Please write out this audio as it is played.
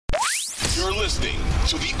You're listening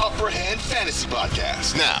to the Upper Hand Fantasy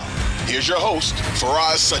Podcast. Now, here's your host,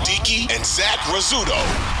 Faraz Siddiqui and Zach Rizzuto.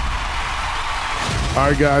 All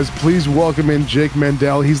right, guys, please welcome in Jake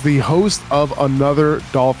Mendel. He's the host of another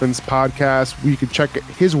Dolphins podcast, where you can check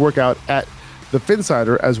his workout at the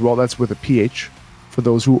Finsider as well. That's with a PH for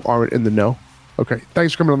those who aren't in the know. Okay,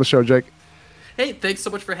 thanks for coming on the show, Jake. Hey, thanks so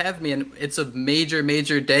much for having me. And it's a major,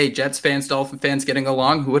 major day. Jets fans, Dolphin fans getting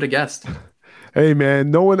along. Who would have guessed? Hey,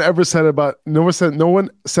 man, no one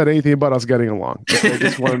said anything about us getting along. Okay,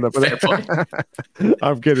 just wanted to, Fair point.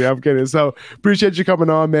 I'm kidding. So appreciate you coming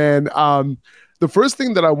on, man. The first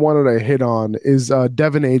thing that I wanted to hit on is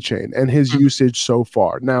Devin Achane and his usage so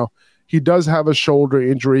far. Now, he does have a shoulder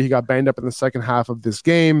injury. He got banged up in the second half of this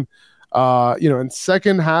game. And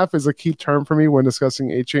second half is a key term for me when discussing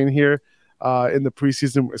Achane here in the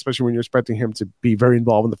preseason, especially when you're expecting him to be very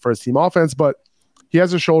involved in the first team offense. But he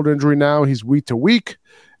has a shoulder injury now. He's week to week,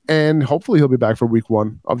 and hopefully he'll be back for week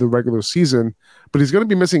one of the regular season. But he's going to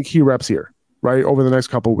be missing key reps here, right, over the next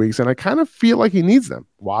couple of weeks. And I kind of feel like he needs them.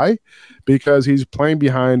 Why? Because he's playing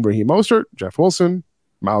behind Raheem Mostert, Jeff Wilson,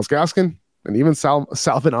 Myles Gaskin, and even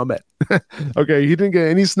Salvin Ahmed. Okay, he didn't get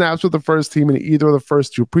any snaps with the first team in either of the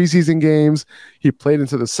first two preseason games. He played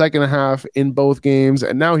into the second half in both games,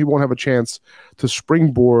 and now he won't have a chance to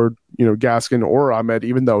springboard, Gaskin or Ahmed,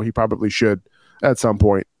 even though he probably should at some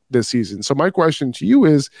point this season. So my question to you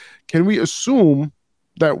is, can we assume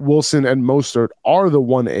that Wilson and Mostert are the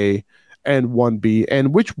 1A and 1B,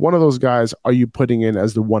 and which one of those guys are you putting in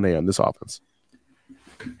as the 1A on this offense?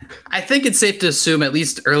 I think it's safe to assume, at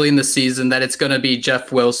least early in the season, that it's going to be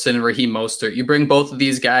Jeff Wilson and Raheem Mostert. You bring both of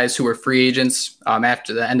these guys who were free agents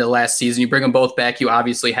after the end of last season. You bring them both back. You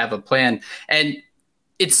obviously have a plan. And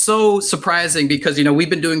it's so surprising because, we've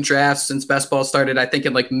been doing drafts since best ball started, I think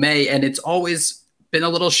in like May, and it's always been a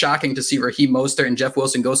little shocking to see Raheem Mostert and Jeff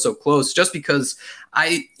Wilson go so close, just because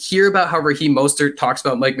I hear about how Raheem Mostert talks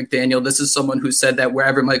about Mike McDaniel. This is someone who said that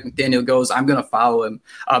wherever Mike McDaniel goes, I'm going to follow him.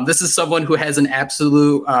 This is someone who has an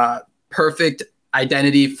absolute perfect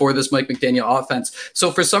identity for this Mike McDaniel offense.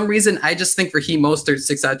 So for some reason, I just think Raheem Mostert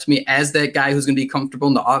sticks out to me as that guy who's going to be comfortable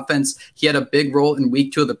in the offense. He had a big role in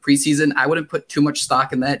week 2 of the preseason. I wouldn't put too much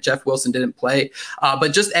stock in that. Jeff Wilson didn't play.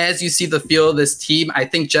 But just as you see the feel of this team, I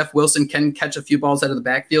think Jeff Wilson can catch a few balls out of the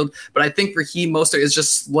backfield, but I think Raheem Mostert is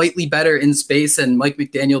just slightly better in space, and Mike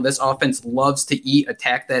McDaniel, this offense loves to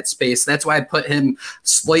attack that space. That's why I put him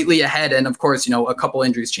slightly ahead. And of course, a couple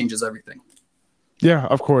injuries changes everything. Yeah,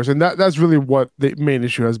 of course. And that's really what the main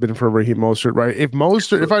issue has been for Raheem Mostert, right?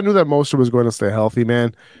 If I knew that Mostert was going to stay healthy,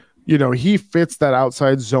 man, he fits that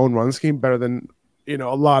outside zone run scheme better than, a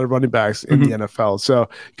lot of running backs in the NFL. So,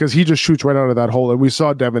 because he just shoots right out of that hole. And we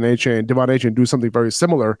saw Devon Achane do something very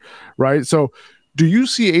similar, right? So do you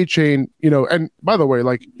see Achane, and by the way,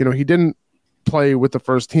 he didn't play with the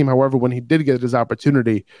first team. However, when he did get his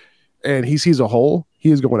opportunity and he sees a hole,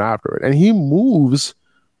 he is going after it. And he moves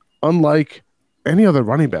unlike any other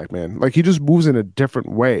running back, man. Like, he just moves in a different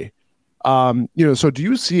way. So do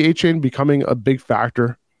you see Achane becoming a big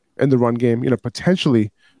factor in the run game,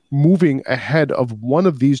 potentially moving ahead of one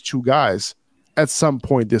of these two guys at some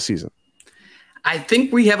point this season? I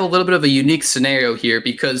think we have a little bit of a unique scenario here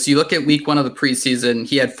because you look at week 1 of the preseason,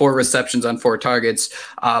 he had 4 receptions on 4 targets.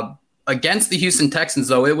 Against the Houston Texans,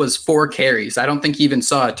 though, it was 4 carries. I don't think he even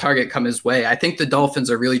saw a target come his way. I think the Dolphins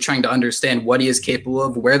are really trying to understand what he is capable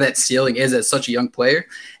of, where that ceiling is as such a young player.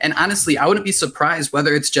 And honestly, I wouldn't be surprised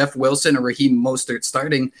whether it's Jeff Wilson or Raheem Mostert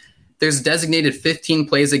starting. There's designated 15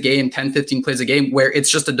 plays a game, 10, 15 plays a game, where it's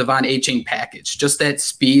just a Devon Achane package, just that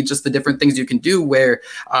speed, just the different things you can do where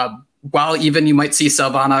while even you might see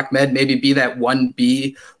Salvon Ahmed maybe be that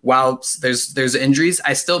 1B while there's injuries,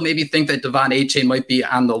 I still maybe think that Devon Achane might be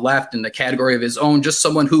on the left in the category of his own, just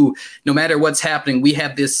someone who, no matter what's happening, we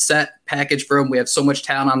have this set package for him. We have so much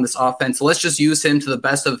talent on this offense. So let's just use him to the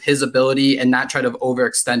best of his ability and not try to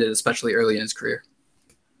overextend it, especially early in his career.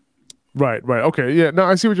 Right. Okay. Yeah. No,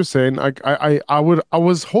 I see what you're saying. I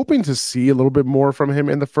was hoping to see a little bit more from him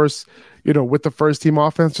in the first, with the first team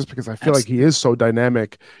offense, just because I feel like he is so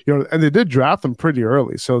dynamic, and they did draft him pretty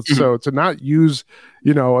early. So to not use,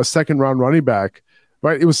 a second round running back,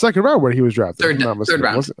 right? It was second round where he was drafted. Third round.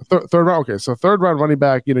 Third round. Okay. So third round running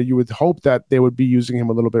back, you would hope that they would be using him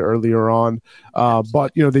a little bit earlier on.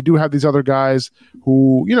 But, they do have these other guys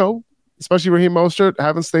who, especially Raheem Mostert,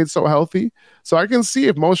 haven't stayed so healthy. So I can see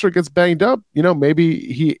if Mostert gets banged up, maybe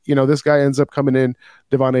he, this guy ends up coming in,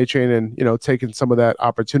 Devon Achane, and, taking some of that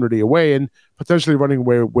opportunity away and potentially running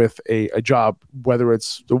away with a job, whether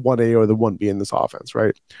it's the 1A or the 1B in this offense,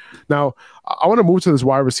 right? Now, I want to move to this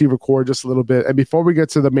wide receiver core just a little bit. And before we get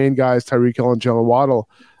to the main guys, Tyreek Hill and Jalen Waddle,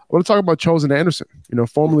 want to talk about Chosen Anderson,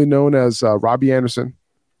 formerly known as Robbie Anderson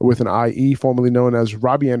with an IE, formerly known as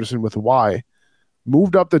Robbie Anderson with a Y,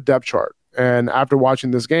 moved up the depth chart. And after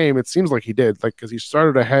watching this game, it seems like he did, because he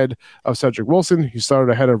started ahead of Cedric Wilson. He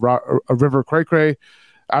started ahead of River Cray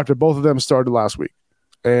after both of them started last week.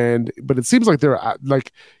 But it seems like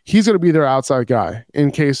he's going to be their outside guy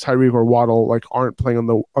in case Tyreek or Waddle aren't playing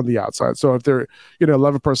on the outside. So if they're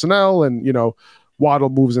 11 personnel and Waddle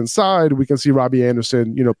moves inside, we can see Robbie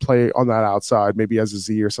Anderson play on that outside, maybe as a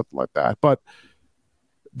Z or something like that. But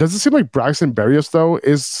does it seem like Braxton Berrios though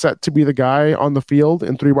is set to be the guy on the field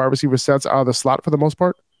in 3 wide receiver sets out of the slot for the most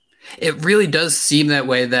part? It really does seem that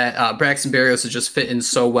way, that Braxton Berrios is just fitting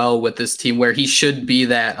so well with this team, where he should be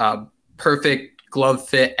that perfect glove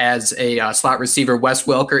fit as a slot receiver. Wes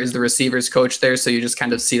Welker is the receivers coach there, so you just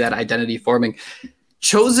kind of see that identity forming.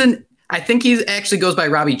 Chosen, I think he actually goes by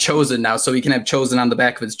Robbie Chosen now, so he can have Chosen on the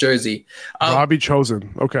back of his jersey. Robbie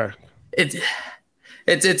Chosen, okay.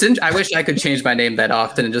 I wish I could change my name that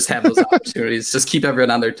often and just have those opportunities, just keep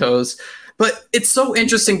everyone on their toes. But it's so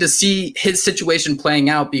interesting to see his situation playing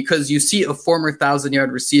out, because you see a former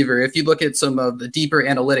 1,000-yard receiver. If you look at some of the deeper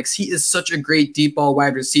analytics, he is such a great deep ball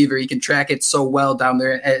wide receiver. He can track it so well down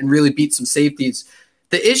there and really beat some safeties.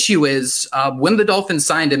 The issue is when the Dolphins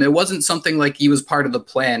signed him, it wasn't something like he was part of the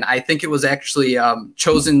plan. I think it was actually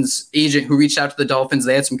Chosen's agent who reached out to the Dolphins.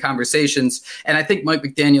 They had some conversations. And I think Mike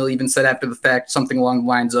McDaniel even said after the fact something along the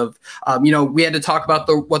lines of, we had to talk about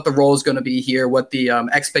what the role is going to be here, what the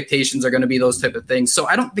expectations are going to be, those type of things. So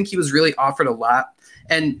I don't think he was really offered a lot.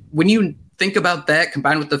 And when you think about that,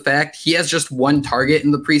 combined with the fact he has just 1 target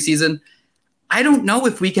in the preseason, I don't know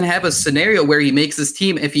if we can have a scenario where he makes this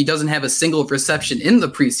team if he doesn't have a single reception in the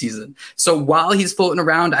preseason. So while he's floating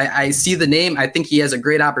around, I see the name. I think he has a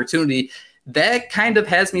great opportunity. That kind of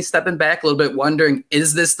has me stepping back a little bit, wondering,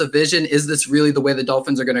 is this the vision? Is this really the way the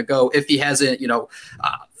Dolphins are going to go if he hasn't,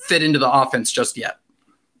 fit into the offense just yet?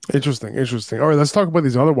 Interesting. All right, let's talk about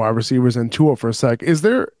these other wide receivers and Tua for a sec. Is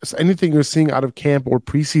there anything you're seeing out of camp or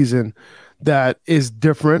preseason that is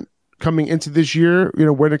different coming into this year,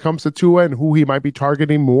 when it comes to Tua and who he might be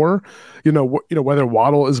targeting more, whether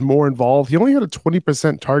Waddle is more involved? He only had a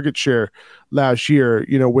 20% target share last year,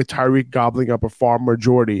 with Tyreek gobbling up a far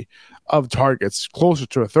majority of targets, closer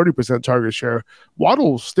to a 30% target share.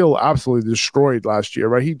 Waddle still absolutely destroyed last year,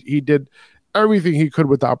 right? He did everything he could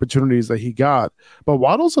with the opportunities that he got, but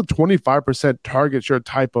Waddle's a 25% target share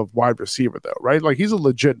type of wide receiver though, right? He's a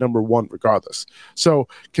legit number 1 regardless. So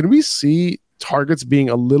can we see targets being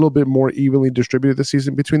a little bit more evenly distributed this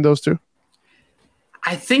season between those two?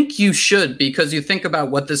 I think you should, because you think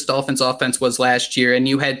about what this Dolphins offense was last year, and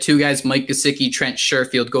you had 2 guys, Mike Gesicki, Trent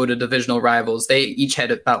Sherfield, go to divisional rivals. They each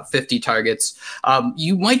had about 50 targets.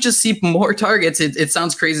 You might just see more targets. It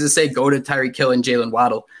sounds crazy to say go to Tyreek Hill and Jalen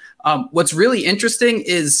Waddle. What's really interesting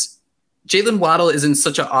is Jalen Waddle is in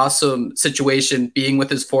such an awesome situation being with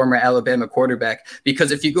his former Alabama quarterback,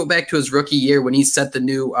 because if you go back to his rookie year when he set the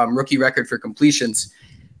new rookie record for completions,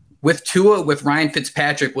 with Tua, with Ryan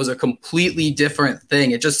Fitzpatrick was a completely different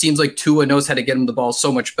thing. It just seems like Tua knows how to get him the ball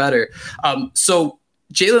so much better. So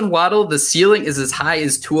Jalen Waddle, the ceiling is as high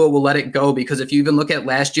as Tua will let it go, because if you even look at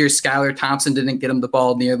last year, Skylar Thompson didn't get him the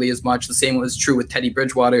ball nearly as much. The same was true with Teddy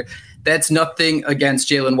Bridgewater. That's nothing against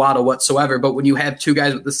Jalen Waddle whatsoever, but when you have 2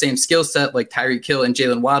 guys with the same skill set like Tyreek Hill and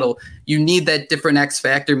Jalen Waddle, you need that different X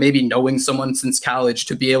factor, maybe knowing someone since college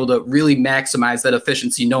to be able to really maximize that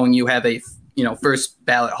efficiency, knowing you have a first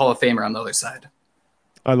ballot Hall of Famer on the other side.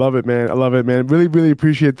 I love it, man. Really, really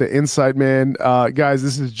appreciate the insight, man. Guys,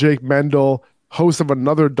 this is Jake Mendel, host of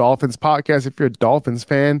another Dolphins podcast. If you're a Dolphins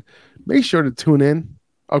fan, make sure to tune in,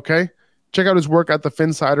 okay? Check out his work at the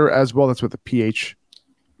Finsider as well. That's with the PH.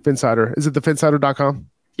 Finsider. Is it thefinsider.com?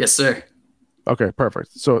 Yes, sir. Okay,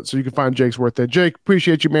 perfect. So you can find Jake's work there. Jake,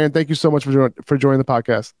 appreciate you, man. Thank you so much for joining the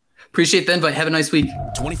podcast. Appreciate the invite. Have a nice week.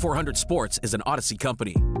 2400 Sports is an Odyssey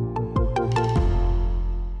company.